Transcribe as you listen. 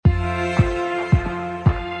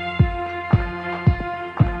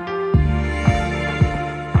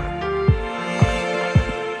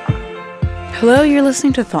Hello, you're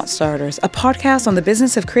listening to Thought Starters, a podcast on the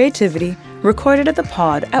business of creativity, recorded at the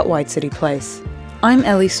Pod at White City Place. I'm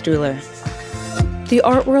Ellie Stuhler. The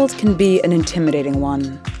art world can be an intimidating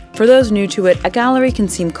one. For those new to it, a gallery can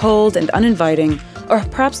seem cold and uninviting, or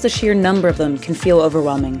perhaps the sheer number of them can feel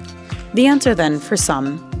overwhelming. The answer then, for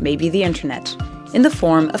some, may be the internet, in the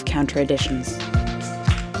form of Counter Editions.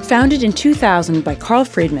 Founded in 2000 by Carl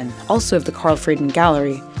Friedman, also of the Carl Friedman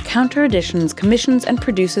Gallery, Counter Editions commissions and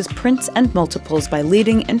produces prints and multiples by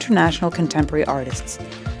leading international contemporary artists,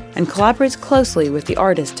 and collaborates closely with the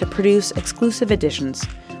artist to produce exclusive editions,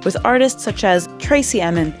 with artists such as Tracey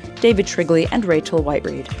Emin, David Shrigley, and Rachel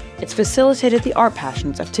Whiteread. It's facilitated the art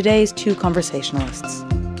passions of today's two conversationalists.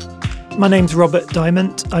 My name's Robert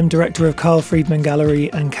Diamond. I'm director of Carl Friedman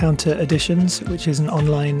Gallery and Counter Editions, which is an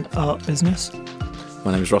online art business.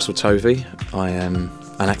 My name is Russell Tovey. I am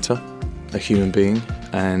an actor, a human being,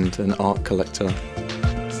 and an art collector.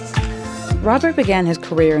 Robert began his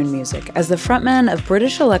career in music as the frontman of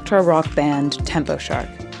British electro rock band Tempo Shark.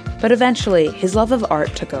 But eventually, his love of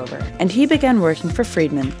art took over, and he began working for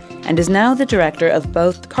Friedman and is now the director of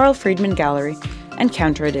both Carl Friedman Gallery and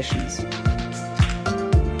Counter Editions.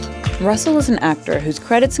 Russell is an actor whose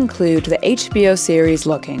credits include the HBO series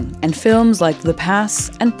Looking and films like The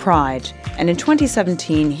Pass and Pride, and in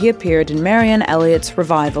 2017 he appeared in Marianne Elliott's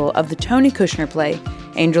revival of the Tony Kushner play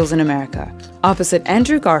Angels in America, opposite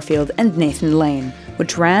Andrew Garfield and Nathan Lane,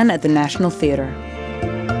 which ran at the National Theatre.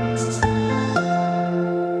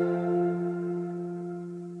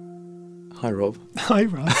 Hi, Rob. Hi,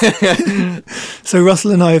 Rob. So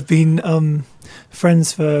Russell and I have been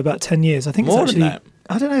friends for about 10 years. I think More it's than actually...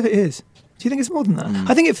 that. I don't know if it is. Do you think it's more than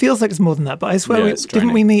that? I think it feels like it's more than that, but I swear, Yeah, it's didn't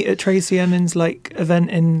we draining. meet at Tracey Emin's event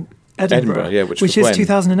in Edinburgh? Yeah, which is was when?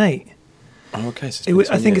 2008. Oh, okay. So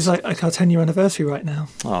I think it's like our 10-year anniversary right now.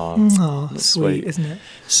 Oh, That's sweet, isn't it?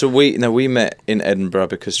 So we met in Edinburgh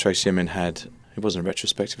because Tracey Emin it wasn't a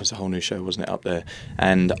retrospective, it was a whole new show, wasn't it, up there?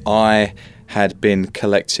 And I had been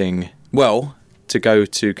collecting, to go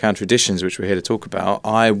to Counter Editions, which we're here to talk about,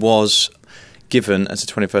 I was given as a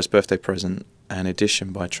 21st birthday present an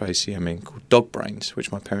edition by Tracey Emin called Dog Brains, which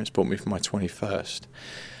my parents bought me for my 21st.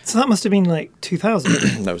 So that must have been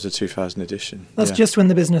 2000. That was a 2000 edition. That's just when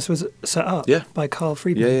the business was set up by Carl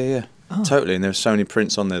Friedman. Yeah. Oh. Totally. And there were so many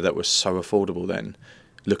prints on there that were so affordable then.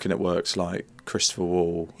 Looking at works like Christopher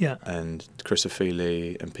Wall and Chris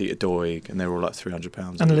O'Feely and Peter Doig, and they were all like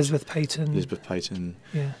 £300. And Elizabeth Payton.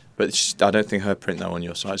 Yeah. But I don't think her print, though, on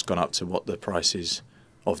your site has gone up to what the prices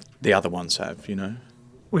of the other ones have, you know?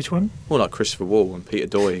 Which one? Well, like Christopher Wall and Peter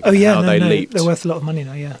Doig. Oh, yeah, how they leaped. They're worth a lot of money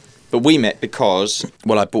now, yeah. But we met because,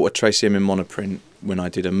 I bought a Tracey Emin monoprint when I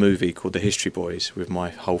did a movie called The History Boys with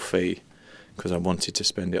my whole fee because I wanted to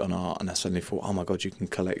spend it on art, and I suddenly thought, oh my God, you can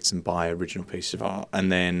collect and buy original pieces of art. And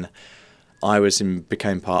then I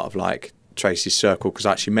became part of Tracey's circle because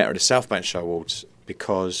I actually met her at the South Bank Show Awards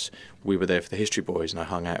because we were there for The History Boys and I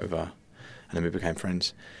hung out with her and then we became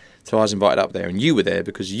friends. So I was invited up there and you were there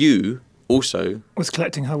because you also was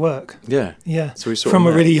collecting her work. Yeah. So we from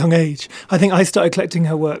a really young age. I think I started collecting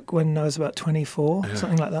her work when I was about 24,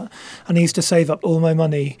 something like that. And I used to save up all my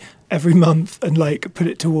money every month and put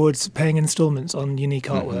it towards paying installments on unique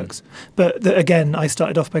artworks. But again, I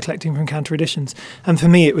started off by collecting from Counter Editions. And for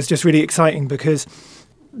me, it was just really exciting because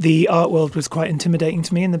the art world was quite intimidating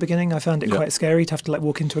to me in the beginning. I found it quite scary to have to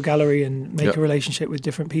walk into a gallery and make a relationship with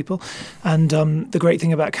different people. And the great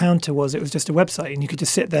thing about Counter was it was just a website and you could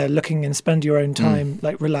just sit there looking and spend your own time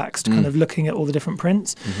relaxed, kind of looking at all the different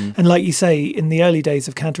prints. And like you say, in the early days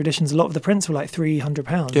of Counter Editions, a lot of the prints were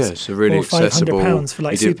 £300. Yeah, so really or accessible. £500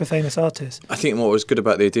 for super famous artists. I think what was good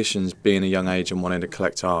about the editions being a young age and wanting to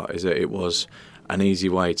collect art is that it was an easy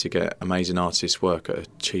way to get amazing artists' work at a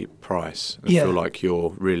cheap price. I feel like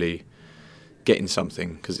you're really getting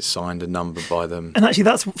something because it's signed and numbered by them. And actually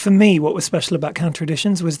that's, for me, what was special about Counter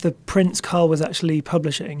Editions was the prints Carl was actually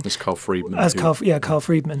publishing. It's Carl Friedman. Carl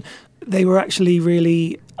Friedman. They were actually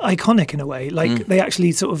really iconic in a way. They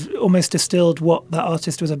actually sort of almost distilled what that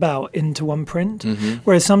artist was about into one print.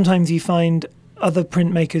 Whereas sometimes you find other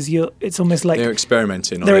printmakers, it's almost like they're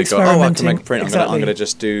experimenting. They're I experimenting. can make a print. Exactly. I'm going to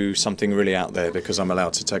just do something really out there because I'm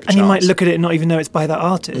allowed to take a chance. And you might look at it and not even know it's by that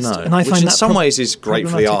artist. No, and I find in that some ways is great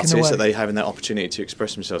for the artists that they having that opportunity to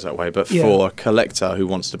express themselves that way. But for a collector who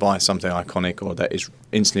wants to buy something iconic or that is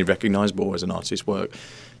instantly recognisable as an artist's work,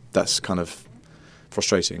 that's kind of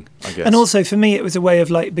frustrating, I guess. And also for me it was a way of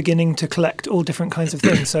beginning to collect all different kinds of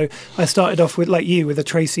things. So I started off with with a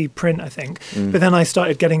Tracey print, I think, but then I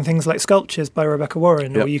started getting things like sculptures by Rebecca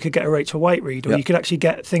Warren, or you could get a Rachel Whiteread, or you could actually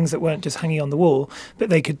get things that weren't just hanging on the wall but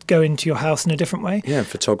they could go into your house in a different way.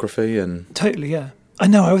 Photography and totally. I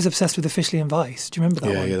know, I was obsessed with the Fischli and Weiss. Do you remember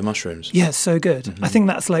that one? Yeah, the mushrooms. Yeah, it's so good. I think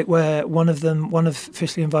that's like where one of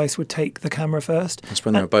Fischli and Weiss would take the camera first. That's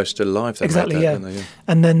when they were both still alive. Exactly, that, yeah. didn't they? Yeah.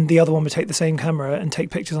 And then the other one would take the same camera and take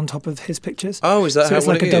pictures on top of his pictures. Oh, is that so how it's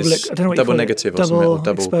like it a double, is? I don't know what double you call negative it. or something, or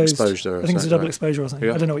Double double exposure. I think it's a double exposure or something.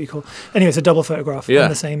 Yeah. I don't know what you call it. Anyway, it's a double photograph Yeah. on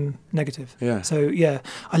the same negative. Yeah. So, yeah,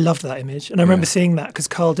 I loved that image. And I remember seeing that because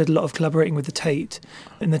Carl did a lot of collaborating with the Tate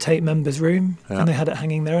in the Tate members' room. Yeah. And they had it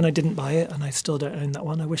hanging there and I didn't buy it and I still don't own that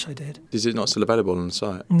one. I wish I did. Is it not still available on the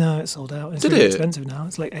site? No, it's sold out. It's Did really it? expensive now.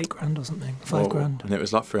 It's like £8,000 or something, £5,000. And it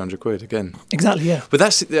was like 300 quid again. Exactly, yeah. But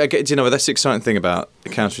that's, do you know, that's the exciting thing about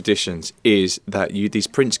Counter Editions is that these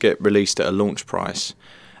prints get released at a launch price,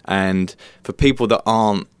 and for people that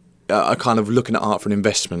aren't are kind of looking at art for an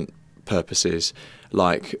investment purposes,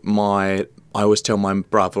 like I always tell my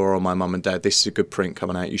brother or my mum and dad, this is a good print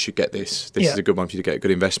coming out, you should get this. This is a good one for you to get a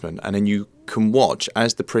good investment. And then you can watch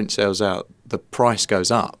as the print sells out, the price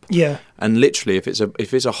goes up. Yeah. And literally, if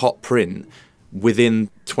it's a hot print, within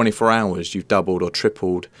 24 hours, you've doubled or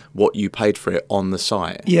tripled what you paid for it on the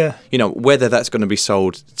site. Yeah. You know, whether that's going to be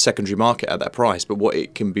sold secondary market at that price, but what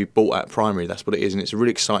it can be bought at primary, that's what it is. And it's a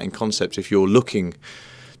really exciting concept if you're looking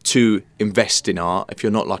to invest in art. If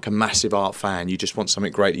you're not like a massive art fan, you just want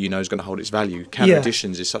something great that you know is going to hold its value. Counter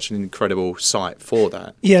Editions is such an incredible site for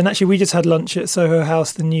that. Yeah, and actually we just had lunch at Soho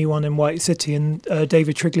House, the new one in White City, and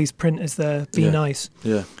David Trigley's print is there, Be Nice.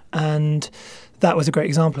 Yeah. And that was a great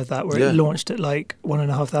example of that, where it launched at like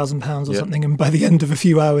 £1,500 or something, and by the end of a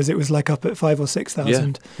few hours it was like up at 5,000 or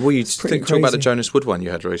 6,000. Yeah. Well, you talk about the Jonas Wood one you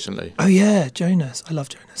had recently. Oh yeah, Jonas. I love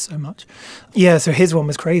Jonas so much. Yeah, so his one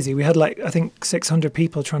was crazy. We had like, I think 600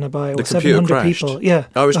 people trying to buy, or 700 people. Yeah.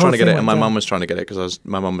 I was trying to get it, and my mum was trying to get it because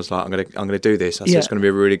my mum was like, I'm gonna do this. I said, it's going to be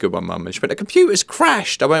a really good one, mum. And she went, the computer's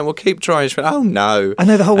crashed. I went, well, keep trying. She went, oh no. I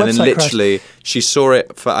know, the whole website crashed. And then literally, crashed. she saw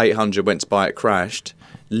it for 800, went to buy it, crashed.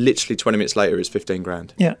 Literally 20 minutes later, it's 15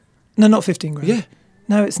 grand. Yeah. No, not 15 grand. Yeah.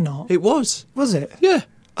 No, it's not. It was. Was it? Yeah.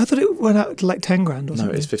 I thought it went out to like 10 grand or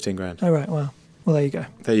something. No, it's 15 grand. Oh, right. Wow. Well, there you go.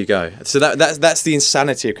 There you go. So that's the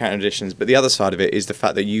insanity of Counter Editions. But the other side of it is the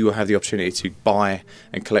fact that you have the opportunity to buy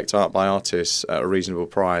and collect art by artists at a reasonable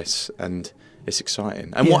price, and it's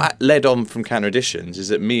exciting. And what led on from Counter Editions is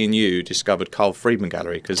that me and you discovered Carl Friedman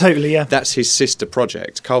Gallery. Totally, yeah. That's his sister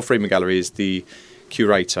project. Carl Friedman Gallery is the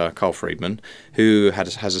curator, Carl Friedman, who had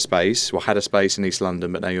a space in East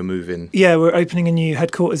London, but now you're moving. Yeah, we're opening a new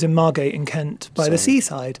headquarters in Margate in Kent by the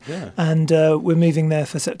seaside. Yeah. And we're moving there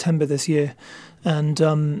for September this year.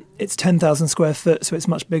 And it's 10,000 square foot, so it's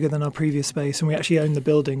much bigger than our previous space. And we actually own the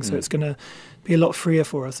building, so it's going to be a lot freer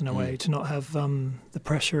for us in a way, to not have the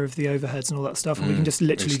pressure of the overheads and all that stuff. And we can just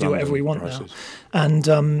literally do whatever we want now.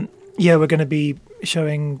 And we're going to be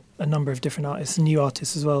showing a number of different artists, new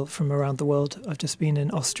artists as well from around the world. I've just been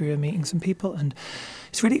in Austria meeting some people, and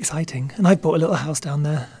it's really exciting. And I've bought a little house down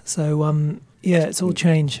there. So, it's all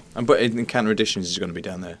change. But in Counter Editions is going to be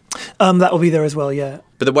down there? That will be there as well, yeah.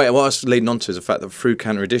 But what I was leading on to is the fact that through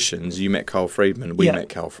Counter Editions, you met Carl Friedman, we met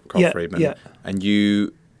Carl Friedman. Yeah. And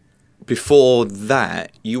you, before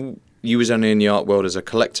that, you was only in the art world as a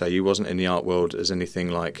collector. You wasn't in the art world as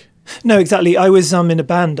anything like... No, exactly. I was in a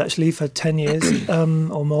band actually for 10 years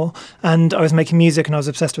or more, and I was making music and I was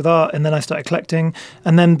obsessed with art, and then I started collecting,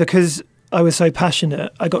 and then because I was so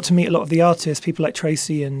passionate, I got to meet a lot of the artists, people like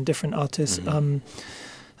Tracy and different artists. Jake and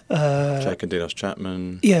Dinos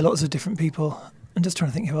Chapman. Yeah, lots of different people. I'm just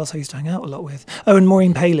trying to think who else I used to hang out a lot with. Oh, and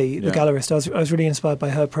Maureen Paley, the gallerist. I was really inspired by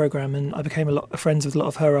her program, and I became a lot of friends with a lot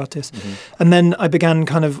of her artists. And then I began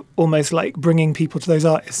kind of almost like bringing people to those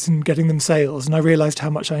artists and getting them sales. And I realised how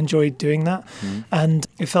much I enjoyed doing that. And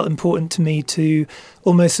it felt important to me to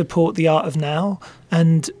almost support the art of now,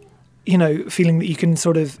 and feeling that you can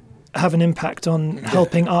sort of have an impact on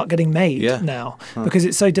helping art getting made now, because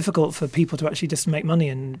it's so difficult for people to actually just make money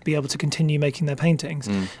and be able to continue making their paintings.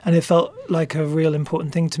 And it felt like a real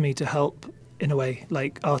important thing to me to help, in a way,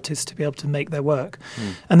 like artists to be able to make their work.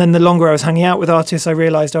 And then the longer I was hanging out with artists, I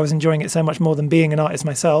realised I was enjoying it so much more than being an artist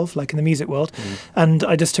myself, like in the music world. And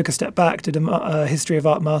I just took a step back, did a History of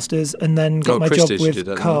Art Masters, and then got my job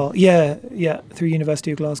with Carl. Yeah, through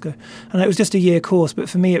University of Glasgow. And it was just a year course, but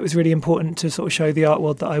for me it was really important to sort of show the art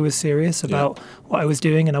world that I was serious about what I was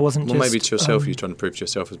doing, and I wasn't just... Well, maybe to yourself, you're trying to prove to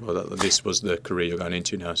yourself as well that this was the career you're going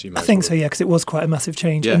into now. So you I think so, yeah, because it was quite a massive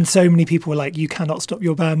change. And so many people were like, you cannot stop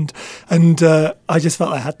your band. And I just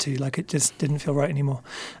felt I had to, like it just didn't feel right anymore.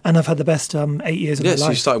 And I've had the best 8 years of my life. So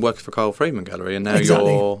you started working for Carl Friedman Gallery, and now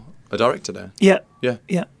you're a director there. Yeah,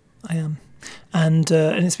 I am. And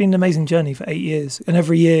it's been an amazing journey for 8 years. And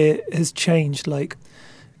every year has changed, like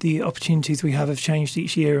the opportunities we have changed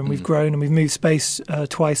each year, and we've grown, and we've moved space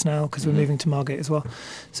twice now because we're moving to Margate as well.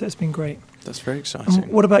 So it's been great. That's very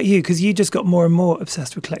exciting. What about you? Because you just got more and more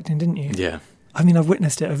obsessed with collecting, didn't you? Yeah. I mean, I've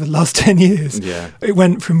witnessed it over the last 10 years. Yeah. It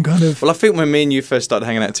went from kind of... Well, I think when me and you first started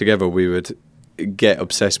hanging out together, we would get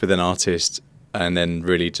obsessed with an artist and then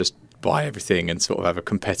really just buy everything and sort of have a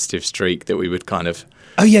competitive streak that we would kind of...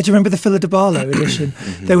 Oh, yeah, do you remember the Fila de Barlow edition?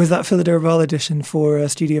 There was that Fila de Barlow edition for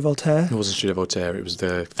Studio Voltaire. It wasn't Studio Voltaire, it was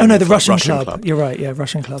the... the Russian Club. You're right, yeah,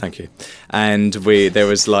 Russian Club. Thank you. And there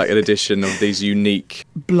was like an edition of these unique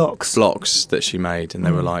blocks that she made, and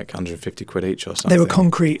they were like 150 quid each or something. They were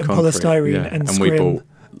concrete and polystyrene and scrim. We bought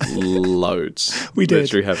loads. We did.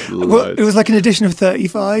 Literally had loads. Well, it was like an edition of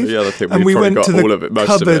 35. Yeah, I think and we went to all of it, the most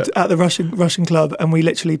of cupboard it. at the Russian Club, and we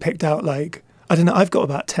literally picked out like... I don't know, I've got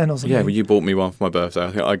about 10 or something. Yeah, well, you bought me one for my birthday.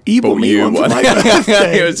 I think I you bought you one. For my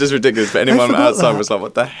birthday. It was just ridiculous. But anyone outside that. was like,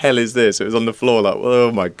 what the hell is this? It was on the floor like,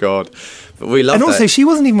 oh my God. But we loved it. And also, that. she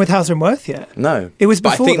wasn't even with Hauser and Wirth yet. No. It was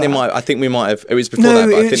before I think we might have, it was before that,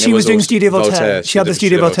 but I think she was doing Studio Voltaire. She had the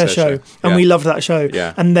Studio Voltaire show, and we loved that show.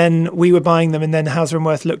 Yeah. And then we were buying them, and then Hauser and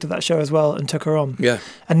Wirth looked at that show as well and took her on. Yeah.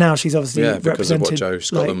 And now she's obviously because of what represented Joe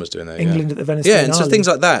Scotland was doing there. England at the Venice. Yeah, and so things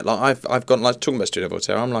like that. Like I've gone, like talking about Studio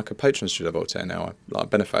Voltaire, I'm like a patron of Studio Voltaire now. Like a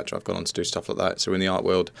benefactor, I've gone on to do stuff like that. So in the art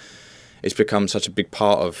world, it's become such a big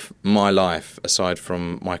part of my life, aside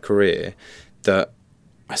from my career, that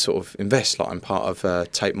I sort of invest. Like I'm part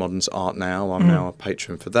of Tate Modern's art now. I'm now a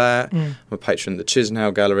patron for that. I'm a patron of the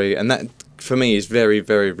Chisenhall Gallery, and that for me is very,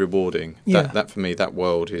 very rewarding. Yeah. That for me, that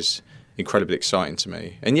world is incredibly exciting to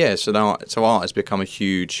me. And yeah, so art has become a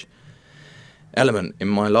huge element in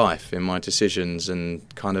my life, in my decisions, and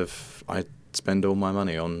kind of I spend all my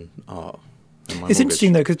money on art. It's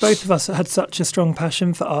interesting though, because both of us had such a strong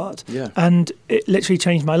passion for art, and it literally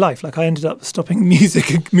changed my life. Like I ended up stopping music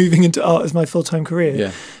and moving into art as my full-time career.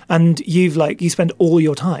 Yeah. And you spend all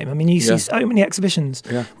your time. I mean, you see so many exhibitions.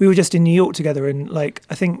 Yeah. We were just in New York together, and like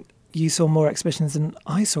I think you saw more exhibitions than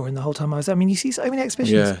I saw in the whole time I was there. I mean, you see so many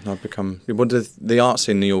exhibitions. Yeah, I've become... Well, the art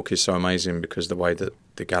scene in New York is so amazing because the way that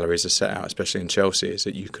the galleries are set out, especially in Chelsea, is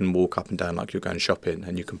that you can walk up and down like you're going shopping,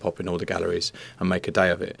 and you can pop in all the galleries and make a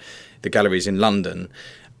day of it. The galleries in London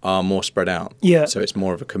are more spread out. Yeah. So it's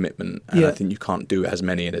more of a commitment, and I think you can't do as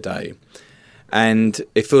many in a day. And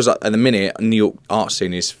it feels like at the minute, New York art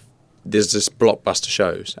scene is... There's just blockbuster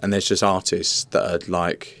shows, and there's just artists that are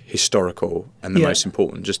like historical and the most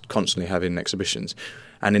important, just constantly having exhibitions.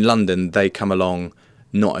 And in London, they come along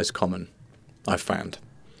not as common, I've found.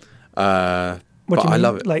 But I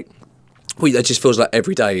love it. Like, well, it just feels like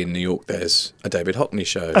every day in New York there's a David Hockney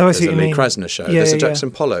show, there's a Lee Krasner show, there's a Jackson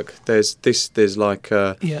Pollock, there's like...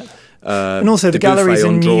 and also the galleries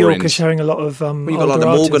in New York are showing a lot of you've got like the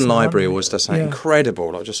Morgan Library always does something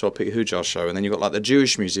incredible. Like I just saw Peter Hujar's show, and then you've got like the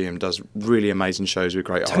Jewish Museum does really amazing shows with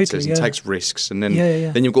great artists and takes risks, and then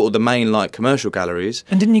you've got all the main like commercial galleries.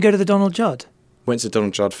 And didn't you go to the Donald Judd? Went to the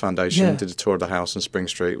Donald Judd Foundation, did a tour of the house on Spring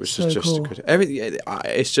Street, which is just cool. good.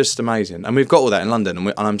 It's just amazing, and we've got all that in London,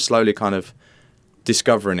 and I'm slowly kind of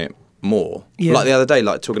discovering it more. Like the other day,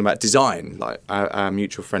 like talking about design, like our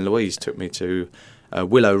mutual friend Louise took me to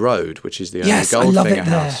Willow Road, which is the only Goldfinger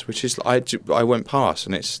house, which is I went past,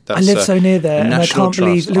 and I live so near there, and I can't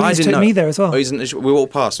believe Louise took me there as well. We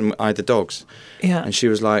walked past, and I had the dogs. Yeah. And she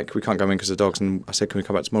was like, we can't go in because of the dogs. And I said, can we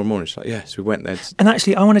come back tomorrow morning? She's like, yeah. So we went there. And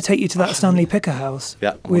actually, I want to take you to that Stanley Picker house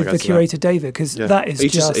with the curator David, because that is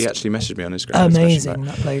just... He actually messaged me on Instagram. Amazing,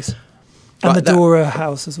 that place. And the Dora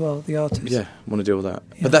house as well, the artist. Yeah, I want to deal with that.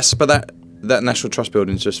 Yeah. But that National Trust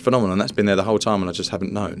building is just phenomenal, and that's been there the whole time, and I just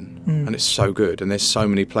haven't known. And it's so good, and there's so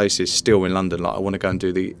many places still in London. Like I want to go and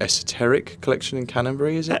do the Esoteric collection in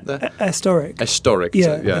Canterbury. Is it the Historic? Historic.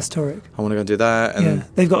 Yeah, Historic. I want to go and do that. And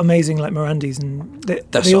they've got amazing like Morandis, and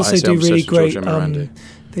they also do really great.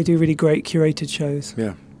 They do really great curated shows.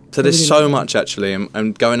 Yeah. So there's so much actually,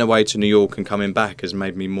 and going away to New York and coming back has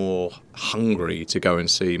made me more hungry to go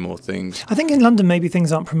and see more things. I think in London maybe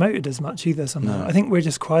things aren't promoted as much either somehow. No. I think we're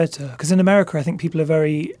just quieter, because in America I think people are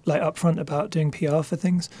very like upfront about doing PR for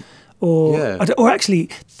things. Or actually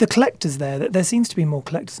the collectors there seems to be more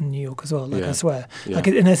collectors in New York as well, like I swear. Like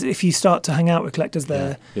if you start to hang out with collectors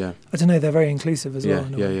there, I don't know, they're very inclusive as well.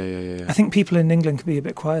 Yeah. I think people in England can be a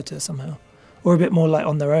bit quieter somehow. Or a bit more like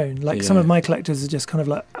on their own. Like some of my collectors are just kind of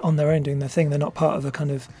like on their own doing their thing. They're not part of a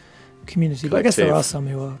kind of community. But I guess there are some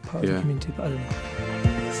who are part of the community, but I don't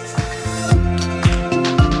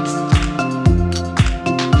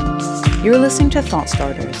know. You're listening to Thought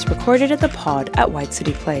Starters, recorded at the Pod at White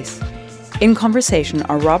City Place. In conversation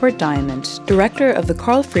are Robert Diamond, director of the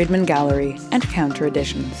Carl Friedman Gallery and Counter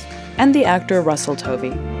Editions, and the actor Russell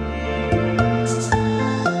Tovey.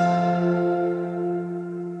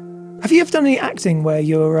 Have you ever done any acting where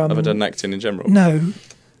you're... Have I done acting in general? No.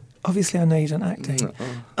 Obviously, I know you've done acting.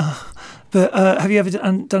 But have you ever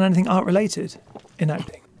done anything art-related in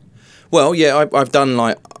acting? Well, yeah, I've done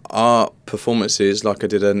like art performances. Like I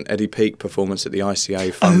did an Eddie Peake performance at the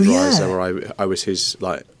ICA fundraiser where I was his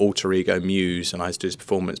like alter ego muse, and I had to do his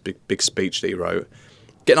performance, big speech that he wrote.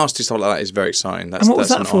 Getting asked to do stuff like that is very exciting. And what was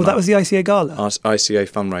that for? Honour. That was the ICA Gala? ICA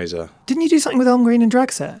fundraiser. Didn't you do something with Elm Green and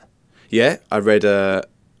Dragset? Yeah, I read a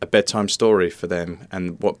bedtime story for them,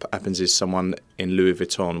 and what happens is someone in Louis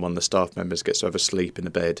Vuitton, one of the staff members, gets to have a sleep in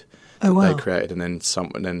the bed they created, and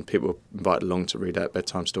then people were invited along to read out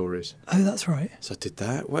bedtime stories. Oh, that's right. So I did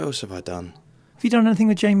that. What else have I done? Have you done anything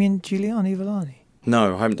with Jamie and Giuliani Villani?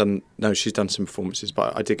 No, I haven't done. No, she's done some performances,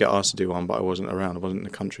 but I did get asked to do one, but I wasn't around. I wasn't in the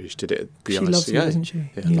country. She did it at the ICA. She loves her, doesn't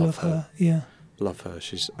she? Yeah, you love her. Yeah. Love her.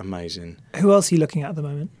 She's amazing. Who else are you looking at the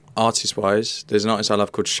moment? Artist-wise, there's an artist I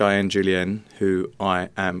love called Cheyenne Julien, who I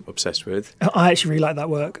am obsessed with. I actually really like that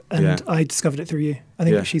work, and I discovered it through you. I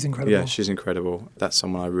think she's incredible. Yeah, she's incredible. That's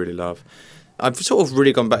someone I really love. I've sort of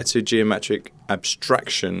really gone back to geometric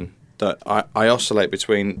abstraction. That I oscillate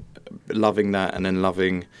between loving that and then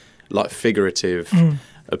loving like figurative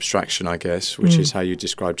abstraction, I guess, which is how you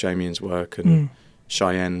describe Jamien's work and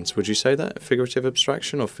Cheyenne's. Would you say that? Figurative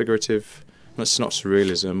abstraction or figurative... It's not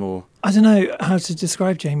surrealism or... I don't know how to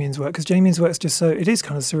describe Jamien's work, because Jamien's work's just so... It is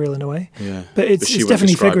kind of surreal in a way. Yeah. But it's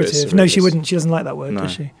definitely figurative. No, she wouldn't. She doesn't like that word,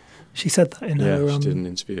 does she? She said that in her... she did an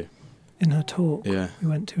interview. In her talk we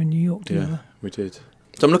went to in New York together. Yeah, we did.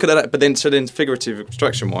 So I'm looking at that, but then figurative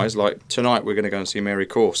abstraction-wise, like tonight we're going to go and see Mary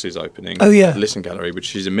Corse's opening at the Lisson Gallery, which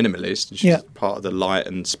she's a minimalist. And she's part of the light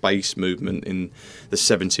and space movement in the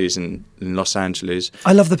 70s in Los Angeles.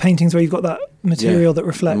 I love the paintings where you've got that material that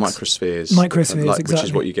reflects... Microspheres. Microspheres, exactly. Which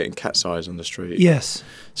is what you get in Cat's Eyes on the street. Yes.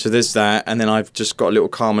 So there's that, and then I've just got a little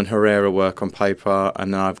Carmen Herrera work on paper,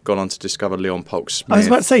 and then I've gone on to discover Leon Polk-Smith. I was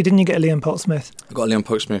about to say, didn't you get a Leon Polk-Smith? I got a Leon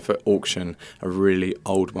Polk-Smith at auction, a really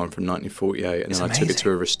old one from 1948, and then I took it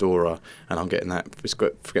to a restorer, and I'm getting that. It's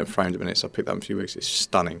getting framed at the minute, so I picked that up in a few weeks. It's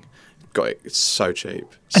stunning. Got it. It's so cheap.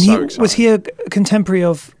 And was he a contemporary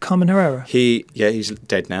of Carmen Herrera? He's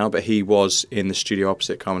dead now, but he was in the studio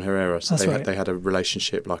opposite Carmen Herrera. So they had a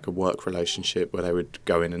relationship, like a work relationship, where they would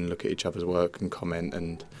go in and look at each other's work and comment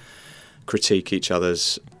and critique each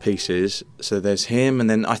other's pieces. So there's him, and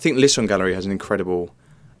then I think Lisson Gallery has an incredible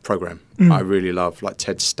program. I really love, like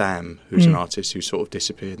Ted Stam, who's an artist who sort of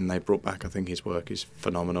disappeared, and they brought back. I think his work is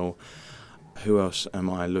phenomenal. Who else am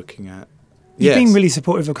I looking at? You've been really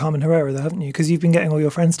supportive of Carmen Herrera, though, haven't you? Because you've been getting all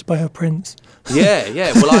your friends to buy her prints.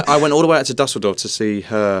 Yeah. Well, I went all the way out to Dusseldorf to see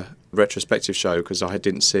her retrospective show because I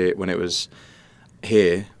didn't see it when it was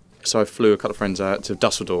here. So I flew a couple of friends out to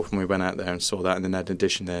Dusseldorf and we went out there and saw that, and then they had an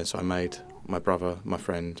edition there. So I made my brother, my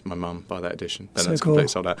friend, my mum buy that edition. Then that's completely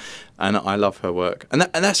sold out. And I love her work. And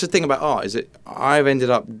that's the thing about art, is that I've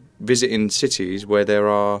ended up visiting cities where there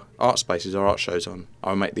are art spaces or art shows on.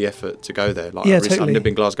 I make the effort to go there. Like totally. I've lived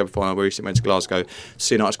in Glasgow before, and I recently went to Glasgow to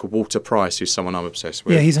see an artist called Walter Price, who's someone I'm obsessed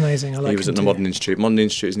with. Yeah, he's amazing. He was at the Modern Institute. Modern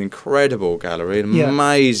Institute is an incredible gallery, an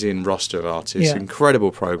amazing roster of artists,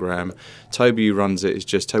 incredible programme. Toby, who runs it,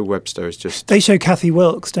 Toby Webster is just... They show Cathy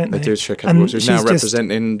Wilkes, don't they? They do show Cathy Wilkes, who's now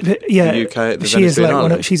representing the UK at the she Venice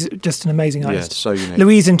Biennale. She's just an amazing artist. Yeah, so unique.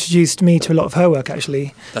 Louise introduced me to a lot of her work,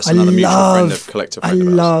 actually. That's another mutual friend of collective friend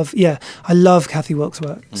of ours. I love Cathy Wilkes'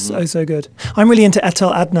 work. So good. I'm really into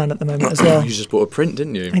Etel Adnan at the moment as well. You just bought a print,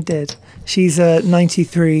 didn't you? I did. She's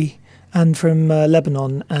 93 and from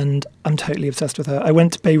Lebanon, and I'm totally obsessed with her. I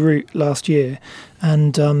went to Beirut last year,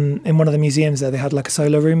 and in one of the museums there, they had like a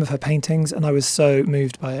solo room of her paintings, and I was so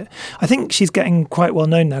moved by it. I think she's getting quite well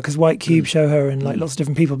known now because White Cube show her and like lots of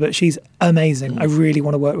different people, but she's amazing. I really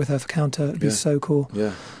want to work with her for Counter. It'd be so cool.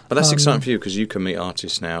 Yeah. But that's exciting for you because you can meet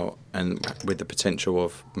artists now and with the potential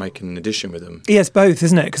of making an edition with them. Yeah, it's both,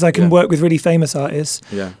 isn't it? Because I can work with really famous artists.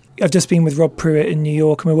 Yeah. I've just been with Rob Pruitt in New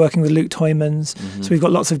York, and we're working with Luke Toymans. So we've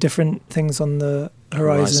got lots of different things on the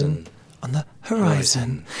horizon. On the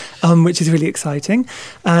horizon. Which is really exciting.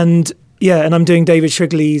 And and I'm doing David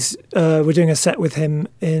Shrigley's, we're doing a set with him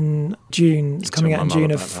in June. It's coming out in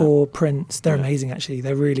June of 4 prints. They're amazing, actually.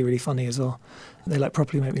 They're really, really funny as well. They like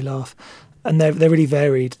properly make me laugh. And they're really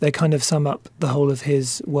varied. They kind of sum up the whole of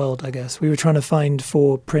his world, I guess. We were trying to find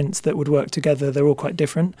 4 prints that would work together. They're all quite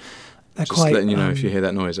different. They're just letting you know, if you hear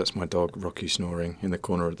that noise, that's my dog Rocky snoring in the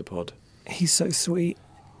corner of the pod. He's so sweet.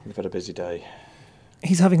 We've had a busy day.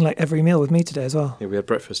 He's having like every meal with me today as well. Yeah, we had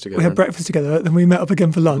breakfast together. We had breakfast together, then we met up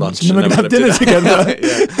again for lunch and then we're going to have dinner together.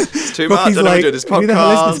 It's too much. I don't want to do this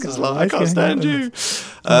podcast. It's like, I can't stand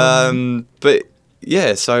you. But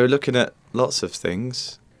yeah, so looking at lots of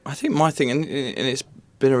things, I think my thing, and it's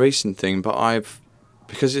been a recent thing, but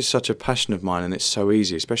because it's such a passion of mine and it's so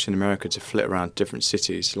easy, especially in America, to flit around different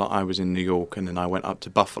cities. Like I was in New York and then I went up to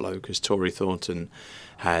Buffalo because Tori Thornton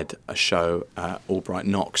had a show at Albright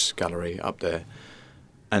Knox Gallery up there,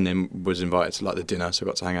 and then was invited to like the dinner, so I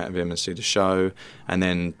got to hang out with him and see the show. And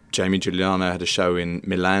then Jamie Giuliano had a show in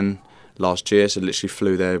Milan last year, so I literally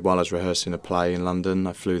flew there while I was rehearsing a play in London.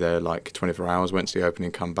 I flew there like 24 hours, went to the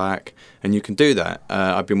opening, come back, and you can do that.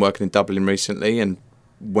 I've been working in Dublin recently, and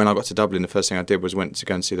when I got to Dublin, the first thing I did was went to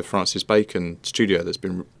go and see the Francis Bacon studio that's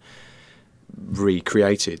been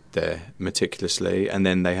recreated there meticulously, and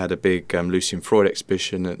then they had a big Lucian Freud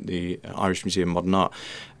exhibition at the Irish Museum of Modern Art.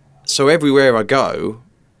 So everywhere I go,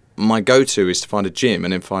 my go-to is to find a gym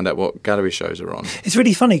and then find out what gallery shows are on. It's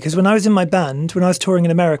really funny because when I was in my band, when I was touring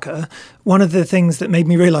in America, one of the things that made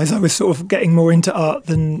me realise I was sort of getting more into art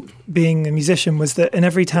than being a musician was that in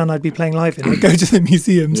every town I'd be playing live in, I'd go to the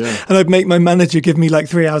museums and I'd make my manager give me like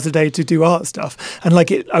 3 hours a day to do art stuff. And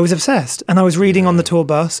like I was obsessed, and I was reading on the tour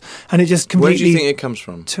bus, and it just completely... Where do you think it comes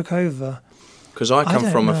from? Took over. Because I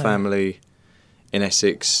come from a family in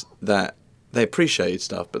Essex that they appreciated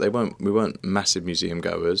stuff, but we weren't massive museum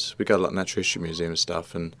goers. We go to like Natural History Museum and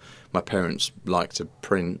stuff, and my parents liked a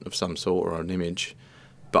print of some sort or an image,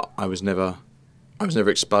 but I was never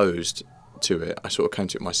exposed to it. I sort of came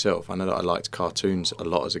to it myself. I know that I liked cartoons a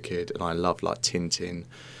lot as a kid, and I loved like Tintin.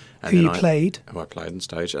 And who I played on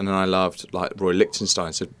stage, and then I loved like Roy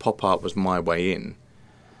Lichtenstein. So pop art was my way in.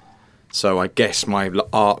 So I guess my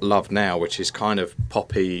art love now, which is kind of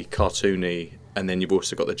poppy, cartoony. And then you've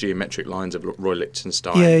also got the geometric lines of Roy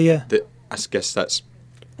Lichtenstein. Yeah. I guess that's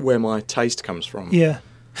where my taste comes from. Yeah.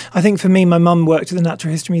 I think for me, my mum worked at the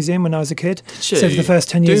Natural History Museum when I was a kid. Did she? So for the first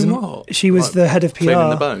 10 years, she was the head of PR. Cleaning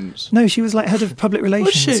the bones? No, she was like head of public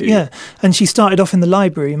relations. Was she? Yeah. And she started off in the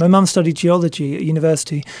library. My mum studied geology at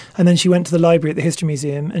university, and then she went to the library at the History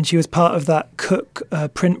Museum, and she was part of that Cook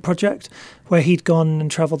print project where he'd gone and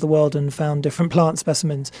travelled the world and found different plant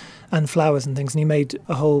specimens and flowers and things, and he made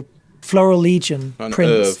a whole Floral Legion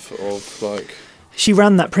prints. Of like... She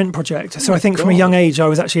ran that print project. So I think from a young age I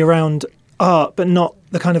was actually around art, but not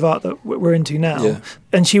the kind of art that we're into now. Yeah.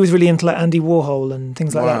 And she was really into like Andy Warhol and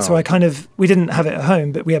things like that. So we didn't have it at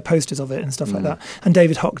home, but we had posters of it and stuff like that. And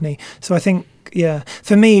David Hockney. So I think,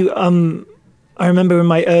 for me, I remember in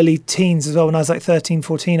my early teens as well, when I was like 13,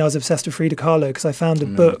 14, I was obsessed with Frida Kahlo because I found a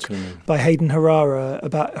book by Hayden Herrera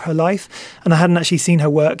about her life, and I hadn't actually seen her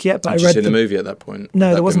work yet. But I read the movie at that point.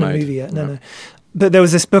 No, there wasn't a movie yet. No. But there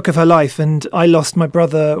was this book of her life, and I lost my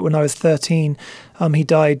brother when I was 13. He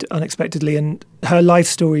died unexpectedly, and her life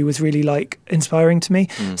story was really like inspiring to me.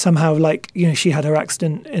 Somehow, like, you know, she had her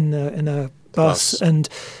accident in a bus and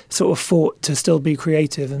sort of fought to still be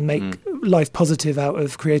creative and make life positive out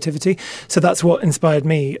of creativity. So that's what inspired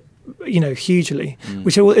me, you know, hugely,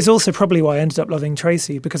 which is also probably why I ended up loving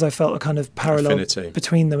Tracy, because I felt a kind of parallel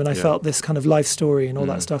between them, and I felt this kind of life story and all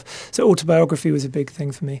that stuff. So autobiography was a big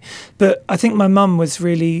thing for me. But I think my mum was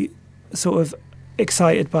really sort of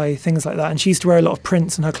excited by things like that, and she used to wear a lot of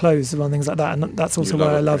prints in her clothes and things like that, and that's also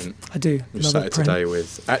why I love print. I do you're love sat print. Today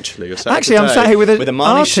with I'm sat here with a Marnie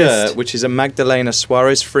artist shirt, which is a Magdalena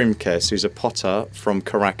Suarez Frimkes, who's a potter from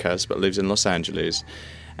Caracas but lives in Los Angeles,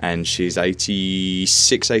 and she's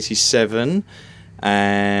 86, 87.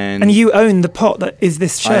 And you own the pot that is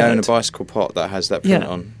this shirt. I own a bicycle pot that has that print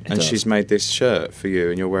on, and she's made this shirt for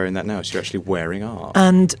you, and you're wearing that now, so you're actually wearing art.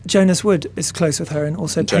 And Jonas Wood is close with her and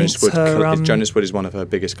also paints her... Jonas Wood is one of her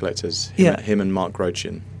biggest collectors, him and Mark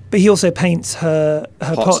Grochin. But he also paints her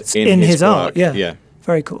pots in his art. Yeah.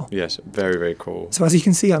 Very cool. Yes, very, very cool. So as you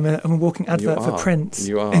can see, I'm a walking advert for prints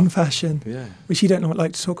in fashion, which you don't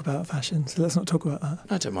like to talk about fashion, so let's not talk about that.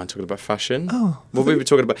 I don't mind talking about fashion. Oh. Well, we were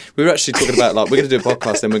actually talking about, like, we're going to do a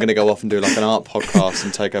podcast, then we're going to go off and do, like, an art podcast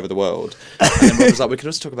and take over the world. And then Rob was like, we can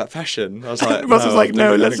also talk about fashion. I was like, Ross was like,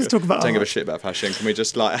 no, let's just talk about art. Don't give a shit about fashion. Can we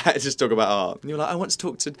just, like, just talk about art? And you were like, I want to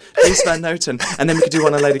talk to Lisa Van Noten, and then we could do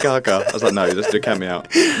one on Lady Gaga. I was like, no, let's do Count Me Out.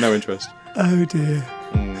 No interest. Oh, dear.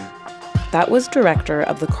 That was director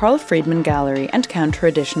of the Carl Friedman Gallery and Counter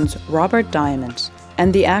Editions Robert Diamond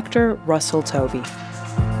and the actor Russell Tovey.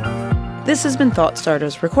 This has been Thought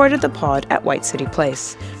Starters, recorded at the pod at White City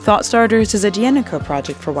Place. Thought Starters is a Dienico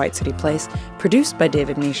project for White City Place, produced by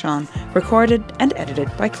David Michon, recorded and edited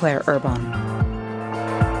by Claire Urban.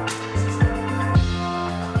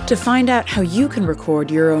 To find out how you can record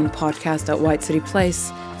your own podcast at White City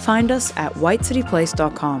Place, find us at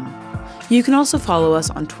whitecityplace.com. You can also follow us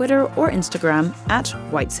on Twitter or Instagram at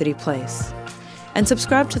White City Place. And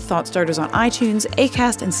subscribe to Thought Starters on iTunes,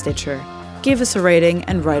 Acast, and Stitcher. Give us a rating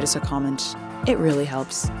and write us a comment. It really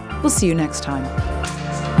helps. We'll see you next time.